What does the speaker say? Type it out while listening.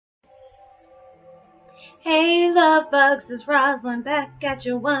Hey love bugs, it's Roslynn back at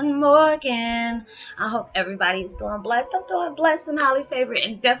you one more again. I hope everybody is doing blessed. I'm doing blessed and highly favored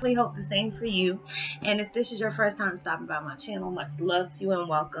and definitely hope the same for you. And if this is your first time stopping by my channel, much love to you and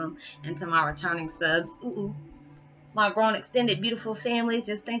welcome. And to my returning subs, my grown extended beautiful family,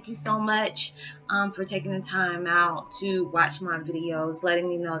 just thank you so much for taking the time out to watch my videos, letting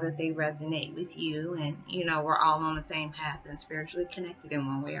me know that they resonate with you, and we're all on the same path and spiritually connected in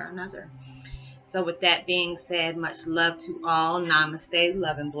one way or another. So with that being said, much love to all. Namaste,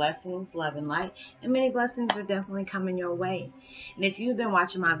 love and blessings, love and light. And many blessings are definitely coming your way. And if you've been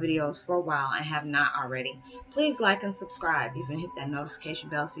watching my videos for a while and have not already, please like and subscribe. You can hit that notification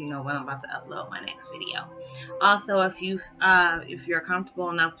bell so you know when I'm about to upload my next video. Also, if you're comfortable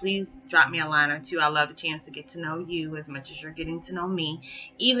enough, please drop me a line or two. I love the chance to get to know you as much as you're getting to know me,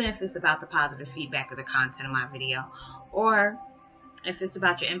 even if it's about the positive feedback of the content of my video, or if it's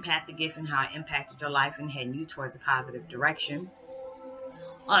about your empathic gift and how it impacted your life and heading you towards a positive direction.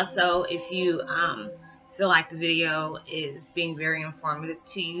 Also, if you feel like the video is being very informative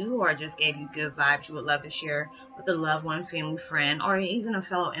to you or just gave you good vibes, you would love to share with a loved one, family, friend, or even a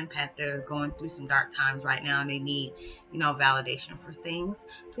fellow empath that are going through some dark times right now and they need, validation for things,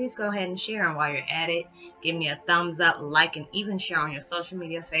 please go ahead and share. And while you're at it, give me a thumbs up, like, and even share on your social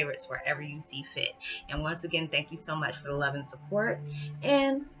media favorites wherever you see fit. And once again, thank you so much for the love and support,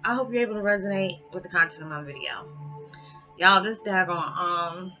 and I hope you're able to resonate with the content of my video. Y'all, this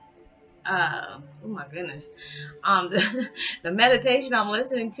daggone oh my goodness, the meditation I'm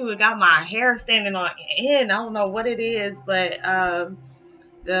listening to, it got my hair standing on end. I don't know what it is, but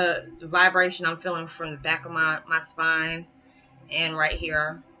the vibration I'm feeling from the back of my spine and right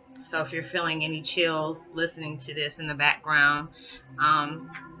here. So if you're feeling any chills listening to this in the background,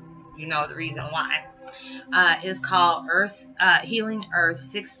 you know the reason why. It's called Healing Earth,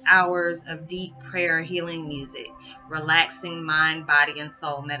 6 hours of deep prayer healing music, relaxing mind, body, and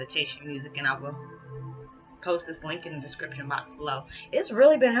soul meditation music. And I will post this link in the description box below. It's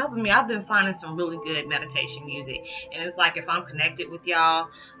really been helping me. I've been finding some really good meditation music, and it's like if I'm connected with y'all,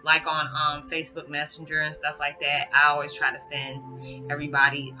 like on Facebook Messenger and stuff like that, I always try to send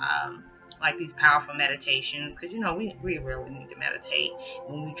everybody like these powerful meditations, because we really need to meditate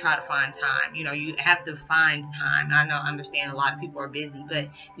when we try to find time. You have to find time. I understand a lot of people are busy, but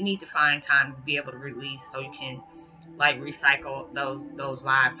you need to find time to be able to release so you can like recycle those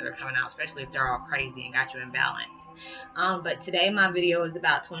vibes that are coming out, especially if they're all crazy and got you imbalanced. But today my video is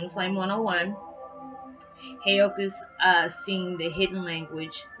about Twin Flame 101. Heyoka's seeing the hidden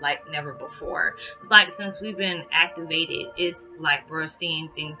language like never before. It's like since we've been activated, it's like we're seeing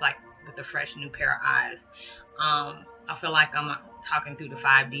things like with a fresh new pair of eyes. I feel like I'm talking through the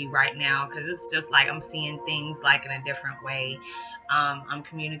 5D right now, because it's just like I'm seeing things like in a different way. I'm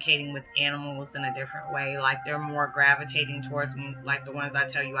communicating with animals in a different way, like they're more gravitating towards me, like the ones I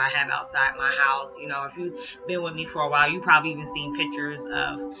tell you I have outside my house. If you've been with me for a while, you probably even seen pictures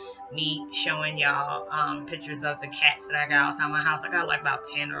of me showing y'all pictures of the cats that I got outside my house. I got like about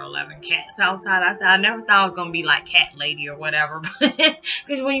 10 or 11 cats outside. I never thought I was gonna be like cat lady or whatever,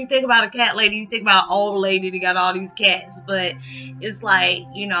 because when you think about a cat lady, you think about an old lady that got all these cats. But it's like,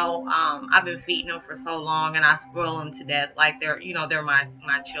 I've been feeding them for so long and I spoil them to death, like they're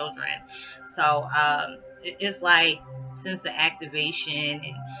my children. So it's like since the activation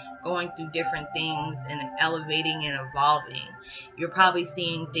and going through different things and elevating and evolving, you're probably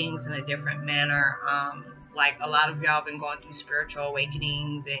seeing things in a different manner. Like a lot of y'all been going through spiritual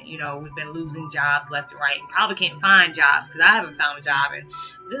awakenings, and we've been losing jobs left and right, and probably can't find jobs, because I haven't found a job, and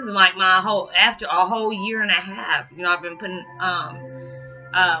this is like after a whole year and a half. I've been putting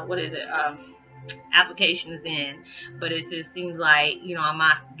applications in, but it just seems like I'm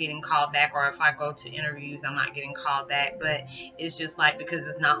not getting called back, or if I go to interviews I'm not getting called back. But it's just like because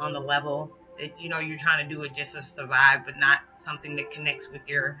it's not on the level that you're trying to do it just to survive, but not something that connects with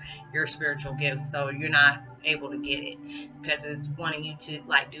your spiritual gifts, so you're not able to get it, because it's wanting you to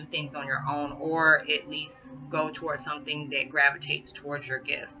like do things on your own, or at least go towards something that gravitates towards your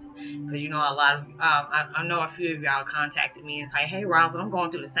gifts. Because a lot of I know a few of y'all contacted me and say, hey Roslynn, I'm going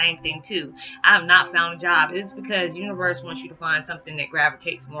through the same thing too, I have not found a job. It's because universe wants you to find something that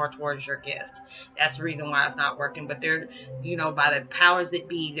gravitates more towards your gift. That's the reason why it's not working. But they're by the powers that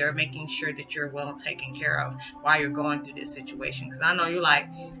be, they're making sure that you're well taken care of while you're going through this situation. Because I know you're like,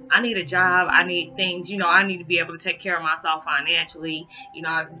 I need a job, I need things, I need to be able to take care of myself financially.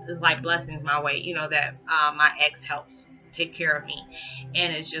 It's like blessings my way, that my ex helps take care of me,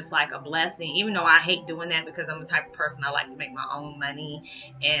 and it's just like a blessing, even though I hate doing that, because I'm the type of person, I like to make my own money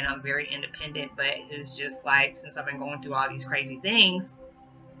and I'm very independent. But it's just like, since I've been going through all these crazy things,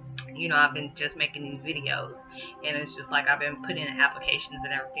 you know, I've been just making these videos, and it's just like I've been putting in applications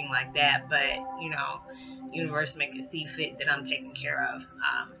and everything like that. But you know, universe make it see fit that I'm taken care of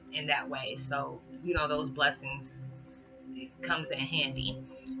in that way. So you know, those blessings comes in handy.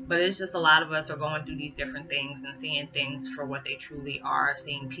 But it's just a lot of us are going through these different things and seeing things for what they truly are,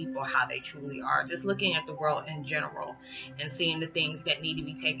 seeing people how they truly are, just looking at the world in general and seeing the things that need to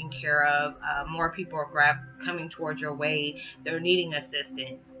be taken care of. More people are coming towards your way. They're needing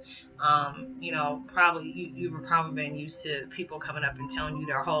assistance. You know, probably you've probably been used to people coming up and telling you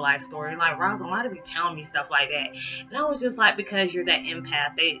their whole life story. Like, Roslynn, why do you telling me stuff like that? And I was just like, because you're that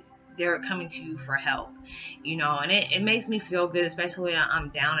empath. They're coming to you for help, you know, and it makes me feel good, especially when I'm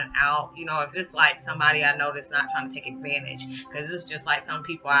down and out, you know, if it's like somebody I know that's not trying to take advantage, because it's just like some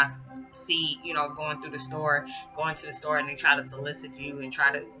people I see, you know, going to the store and they try to solicit you and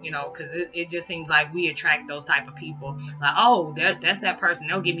try to, you know, because it just seems like we attract those type of people, like, oh, that's that person,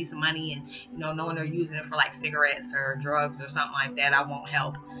 they'll give me some money, and, you know, knowing they're using it for like cigarettes or drugs or something like that, I won't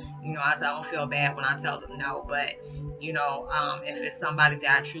help, you know. I don't feel bad when I tell them no, but you know, if it's somebody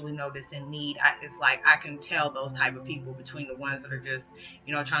that I truly know that's in need, it's like I can tell those type of people between the ones that are just,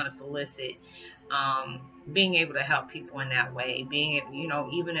 you know, trying to solicit. Being able to help people in that way, you know,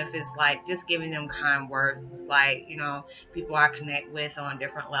 even if it's like just giving them kind words, it's like, you know, people I connect with on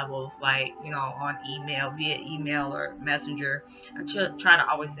different levels, like, you know, on via email or messenger, I try to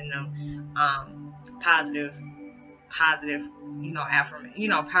always send them positive, you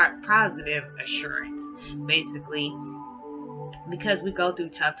know, positive assurance, basically, because we go through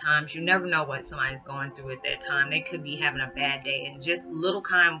tough times. You never know what somebody's going through at that time. They could be having a bad day, and just little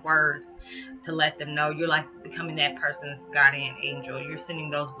kind words to let them know you're like becoming that person's guardian angel. You're sending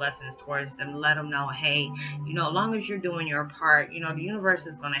those blessings towards them, let them know, hey, you know, as long as you're doing your part, you know, the universe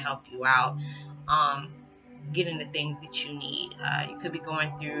is going to help you out, getting the things that you need. You could be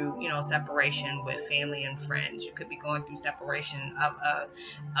going through, you know, separation with family and friends. You could be going through separation of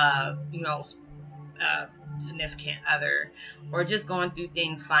you know, significant other, or just going through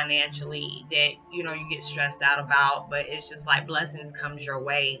things financially that, you know, you get stressed out about, but it's just like blessings comes your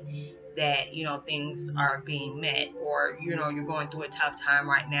way that, you know, things are being met, or, you know, you're going through a tough time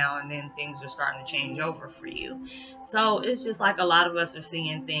right now and then things are starting to change over for you. So it's just like a lot of us are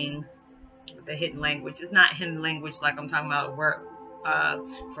seeing things with the hidden language. It's not hidden language like I'm talking about work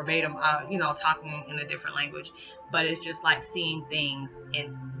verbatim, you know, talking in a different language, but it's just like seeing things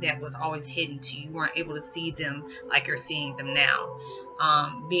and that was always hidden to you. You weren't able to see them like you're seeing them now.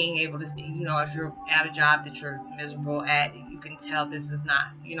 Being able to see, you know, if you're at a job that you're miserable at, you can tell this is not,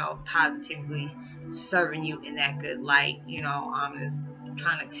 you know, positively serving you in that good light, you know, it's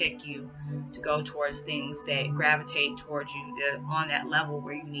trying to take you to go towards things that gravitate towards you, that on that level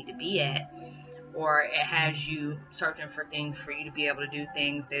where you need to be at, or it has you searching for things for you to be able to do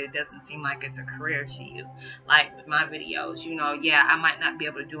things that it doesn't seem like it's a career to you. Like with my videos, you know, yeah, I might not be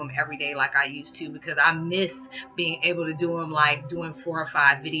able to do them every day like I used to, because I miss being able to do them, like doing 4 or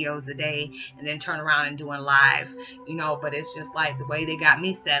 5 videos a day and then turn around and doing live, you know. But it's just like the way they got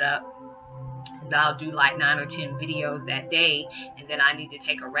me set up, I'll do like 9 or 10 videos that day, and then I need to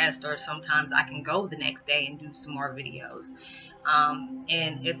take a rest, or sometimes I can go the next day and do some more videos.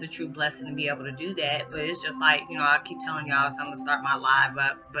 And it's a true blessing to be able to do that. But it's just like, you know, I keep telling y'all, so I'm gonna start my live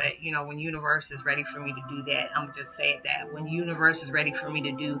up, but you know, when universe is ready for me to do that, I'm gonna just say that when universe is ready for me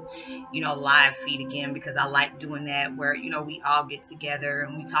to do, you know, live feed again, because I like doing that, where, you know, we all get together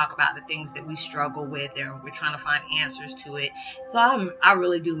and we talk about the things that we struggle with and we're trying to find answers to it. So I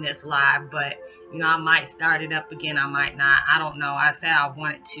really do miss live, but you know, I might start it up again, I might not, I don't know. I said I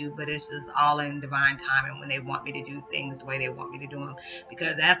wanted to, but it's just all in divine timing when they want me to do things the way they want me to do them.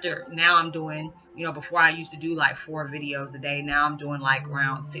 Because now I'm doing, you know, before I used to do like 4 videos a day, now I'm doing like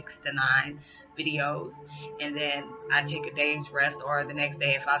around 6 to 9 videos, and then I take a day's rest, or the next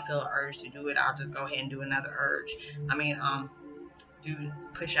day if I feel an urge to do it, I'll just go ahead and do another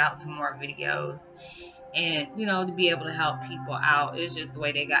push out some more videos. And, you know, to be able to help people out, it's just the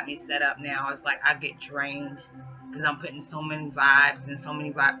way they got me set up now. It's like I get drained because I'm putting so many vibes and so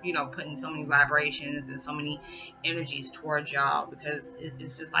many putting so many vibrations and so many energies towards y'all, because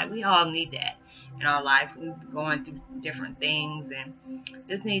it's just like we all need that in our life. We're going through different things and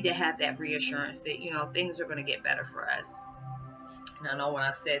just need to have that reassurance that, you know, things are going to get better for us. And I know when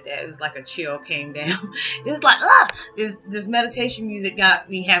I said that, it was like a chill came down. It's like, this meditation music got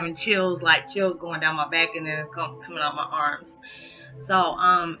me having chills, like chills going down my back and then it's coming out my arms. So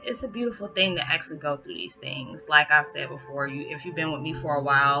it's a beautiful thing to actually go through these things. Like I said before, if you've been with me for a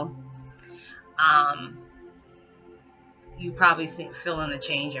while, you probably feeling a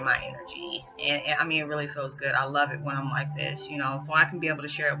change in my energy, and I mean, it really feels good. I love it when I'm like this, you know, so I can be able to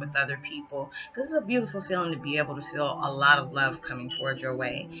share it with other people, because it's a beautiful feeling to be able to feel a lot of love coming towards your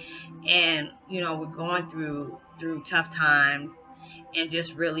way. And you know, we're going through tough times, and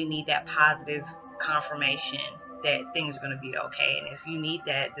just really need that positive confirmation that things are going to be okay. And if you need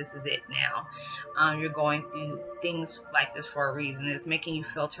that, this is it now. You're going through things like this for a reason. It's making you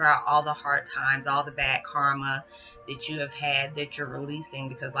filter out all the hard times, all the bad karma that you have had, that you're releasing,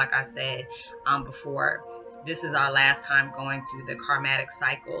 because like I said before, this is our last time going through the karmatic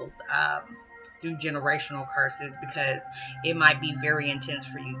cycles, through generational curses, because it might be very intense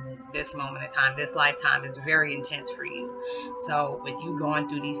for you this moment in time. This lifetime is very intense for you. So with you going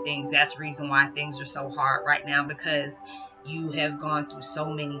through these things, that's the reason why things are so hard right now, because you have gone through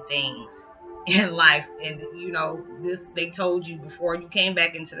so many things in life. And you know, this, they told you before you came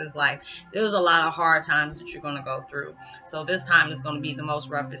back into this life, there's a lot of hard times that you're going to go through. So this time is going to be the most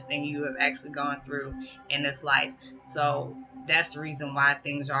roughest thing you have actually gone through in this life. So that's the reason why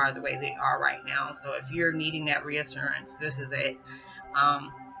things are the way they are right now. So if you're needing that reassurance, this is it.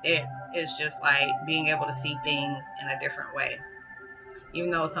 It's just like being able to see things in a different way.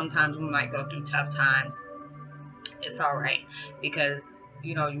 Even though sometimes we might go through tough times, it's all right, because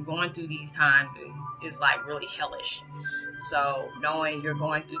you know, you're going through these times is like really hellish. So knowing you're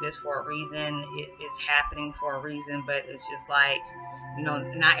going through this for a reason, it's happening for a reason. But it's just like, you know,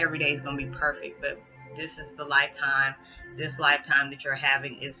 not every day is going to be perfect, but this is the lifetime. This lifetime that you're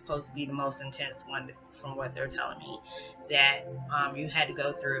having is supposed to be the most intense one, from what they're telling me, that you had to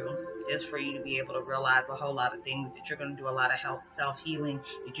go through, just for you to be able to realize a whole lot of things, that you're going to do a lot of self-healing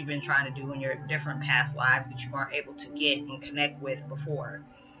that you've been trying to do in your different past lives that you weren't able to get and connect with before.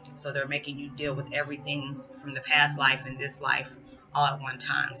 So they're making you deal with everything from the past life and this life all at one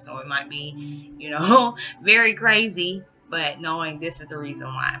time. So it might be, you know, very crazy, but knowing this is the reason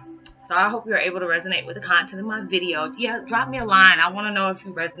why. So I hope you're able to resonate with the content of my video. Yeah, drop me a line. I want to know if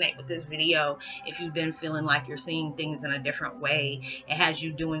you resonate with this video, if you've been feeling like you're seeing things in a different way. It has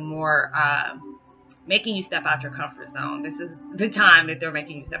you doing more, making you step out your comfort zone. This is the time that they're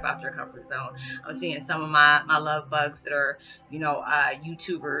making you step out your comfort zone. I'm seeing some of my love bugs that are, you know,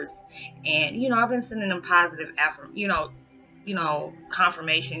 YouTubers, and you know, I've been sending them positive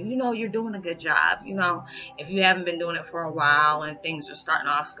confirmation. You know, you're doing a good job. You know, if you haven't been doing it for a while and things are starting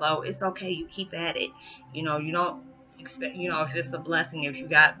off slow, it's okay. You keep at it. You know, you don't expect, you know, if it's a blessing, if you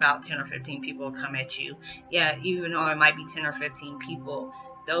got about 10 or 15 people come at you, yeah, even though it might be 10 or 15 people,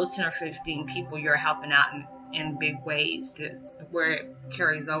 those 10 or 15 people you're helping out in big ways, to where it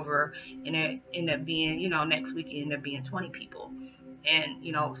carries over, and it end up being, you know, next week it end up being 20 people, and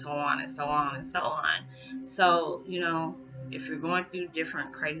you know, so on and so on and so on. So, you know, if you're going through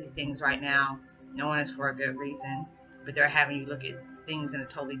different crazy things right now, knowing it's for a good reason, but they're having you look at things in a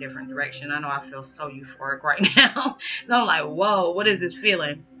totally different direction. I know I feel so euphoric right now. So I'm like, whoa, what is this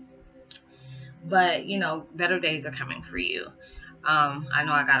feeling? But, you know, better days are coming for you. I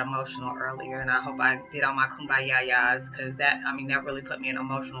know I got emotional earlier, and I hope I did all my kumbaya-yas, because that really put me in an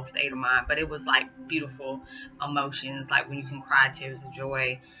emotional state of mind. But it was like beautiful emotions, like when you can cry tears of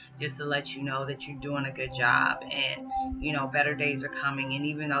joy, just to let you know that you're doing a good job, and you know, better days are coming. And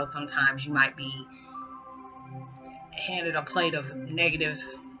even though sometimes you might be handed a plate of negative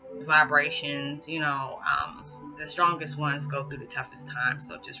vibrations, you know, the strongest ones go through the toughest times.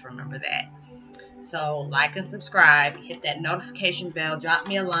 So just remember that. So like and subscribe, hit that notification bell, drop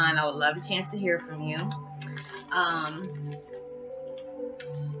me a line. I would love a chance to hear from you.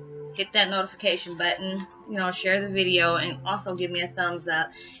 Hit that notification button, you know, share the video, and also give me a thumbs up,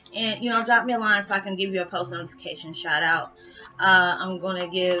 and you know, drop me a line so I can give you a post notification shout out. I'm gonna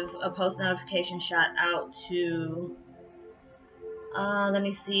give a post notification shout out to let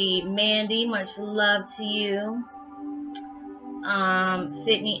me see, Mandy, much love to you.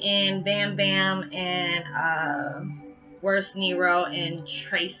 Sydney and Bam Bam, and Worst Nero, and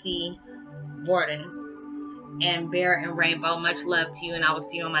Tracy Borden, and Bear and Rainbow, much love to you, and I will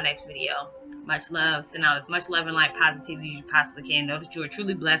see you on my next video. Much love. Send out as much love and light positivity as you possibly can. Know that you are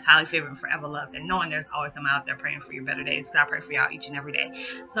truly blessed, highly favored, and forever loved, and knowing there's always someone out there praying for your better days, because I pray for y'all each and every day.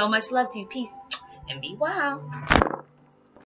 So much love to you. Peace and be wild.